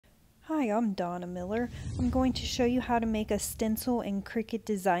Hi, I'm Donna Miller. I'm going to show you how to make a stencil in Cricut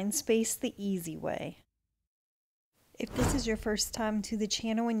Design Space the easy way. If this is your first time to the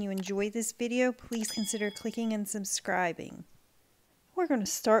channel and you enjoy this video, please consider clicking and subscribing. We're going to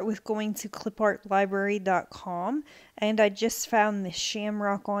start with going to clipartlibrary.com, and I just found this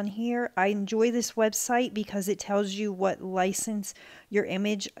shamrock on here. I enjoy this website because it tells you what license your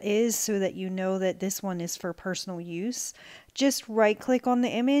image is so that you know that this one is for personal use. Just right click on the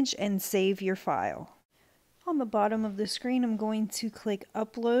image and save your file. On the bottom of the screen, I'm going to click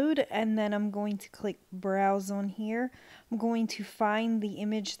upload, and then I'm going to click browse on here. I'm going to find the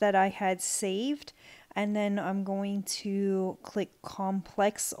image that I had saved, and then I'm going to click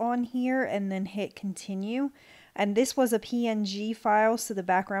complex on here and then hit continue. And this was a PNG file, so the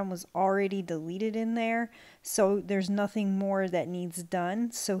background was already deleted in there, so there's nothing more that needs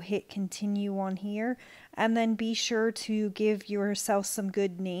done. So hit continue on here, and then be sure to give yourself some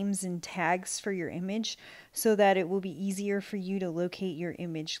good names and tags for your image so that it will be easier for you to locate your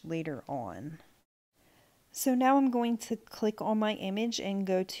image later on. So now I'm going to click on my image and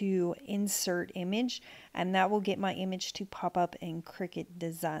go to insert image, and that will get my image to pop up in Cricut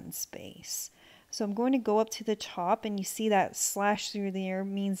Design Space. So I'm going to go up to the top, and you see that slash through there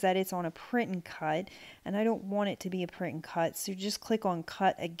means that it's on a print and cut, and I don't want it to be a print and cut, so just click on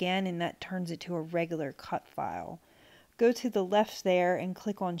cut again, and that turns it to a regular cut file. Go to the left there and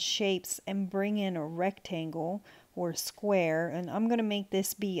click on shapes and bring in a rectangle or square, and I'm going to make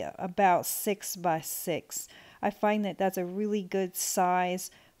this be about 6 by 6. I find that that's a really good size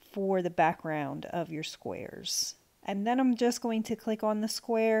for the background of your squares. And then I'm just going to click on the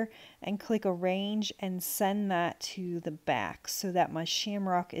square and click arrange and send that to the back so that my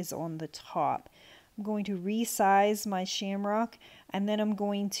shamrock is on the top. I'm going to resize my shamrock, and then I'm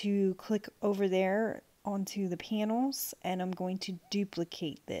going to click over there onto the panels, and I'm going to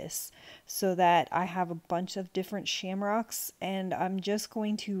duplicate this so that I have a bunch of different shamrocks, and I'm just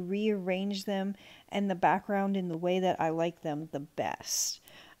going to rearrange them and the background in the way that I like them the best.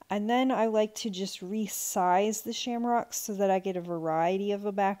 And then I like to just resize the shamrocks so that I get a variety of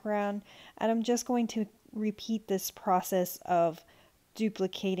a background, and I'm just going to repeat this process of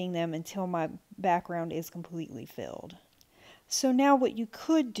duplicating them until my background is completely filled. So now what you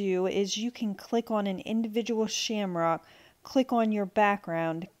could do is you can click on an individual shamrock, click on your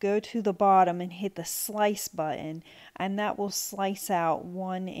background, go to the bottom and hit the slice button, and that will slice out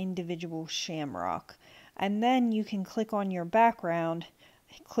one individual shamrock. And then you can click on your background,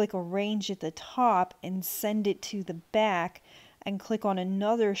 click arrange at the top and send it to the back, and click on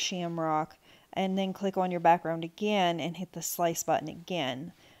another shamrock and then click on your background again and hit the slice button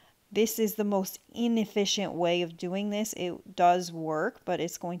again. This is the most inefficient way of doing this. It does work, but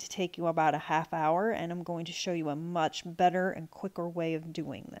it's going to take you about a half hour, and I'm going to show you a much better and quicker way of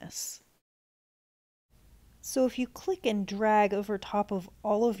doing this. So if you click and drag over top of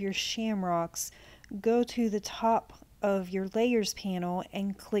all of your shamrocks, go to the top of your layers panel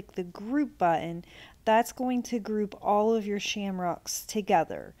and click the group button. That's going to group all of your shamrocks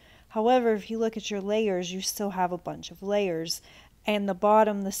together. However, if you look at your layers, you still have a bunch of layers, and the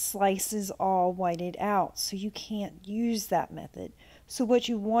bottom, the slice is all whited out, so you can't use that method. So what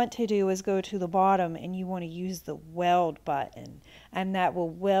you want to do is go to the bottom and you want to use the weld button, and that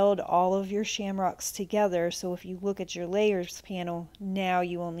will weld all of your shamrocks together. So if you look at your layers panel, now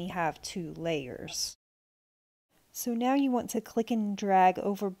you only have 2 layers. So now you want to click and drag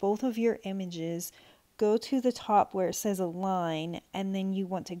over both of your images, go to the top where it says align, and then you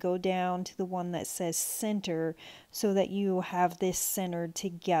want to go down to the one that says center so that you have this centered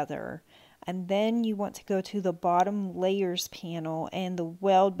together. And then you want to go to the bottom layers panel, and the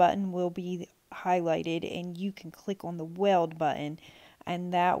weld button will be highlighted, and you can click on the weld button,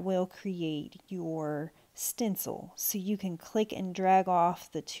 and that will create your stencil. So you can click and drag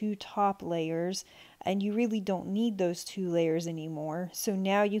off the 2 top layers, and you really don't need those 2 layers anymore. So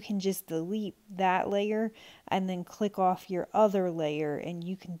now you can just delete that layer and then click off your other layer, and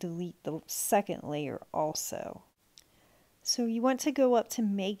you can delete the second layer also. So you want to go up to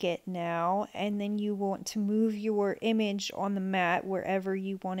make it now, and then you want to move your image on the mat wherever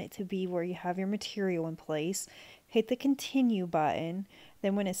you want it to be, where you have your material in place. Hit the continue button.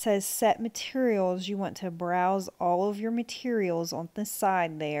 Then when it says set materials, you want to browse all of your materials on the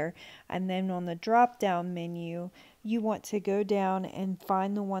side there, and then on the drop down menu you want to go down and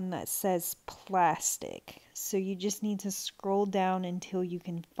find the one that says plastic. So you just need to scroll down until you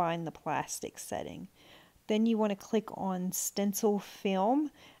can find the plastic setting. Then you want to click on stencil film,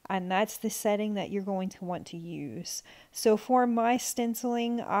 and that's the setting that you're going to want to use. So for my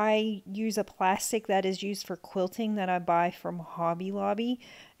stenciling, I use a plastic that is used for quilting that I buy from Hobby Lobby.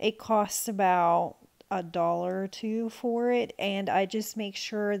 It costs about $1 or $2 for it, and I just make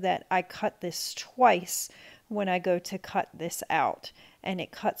sure that I cut this twice when I go to cut this out, and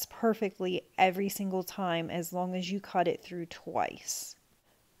it cuts perfectly every single time as long as you cut it through twice.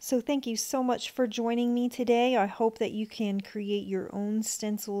 So thank you so much for joining me today. I hope that you can create your own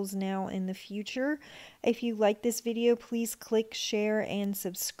stencils now in the future. If you like this video, please click, share, and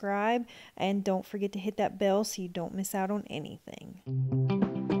subscribe. And don't forget to hit that bell so you don't miss out on anything.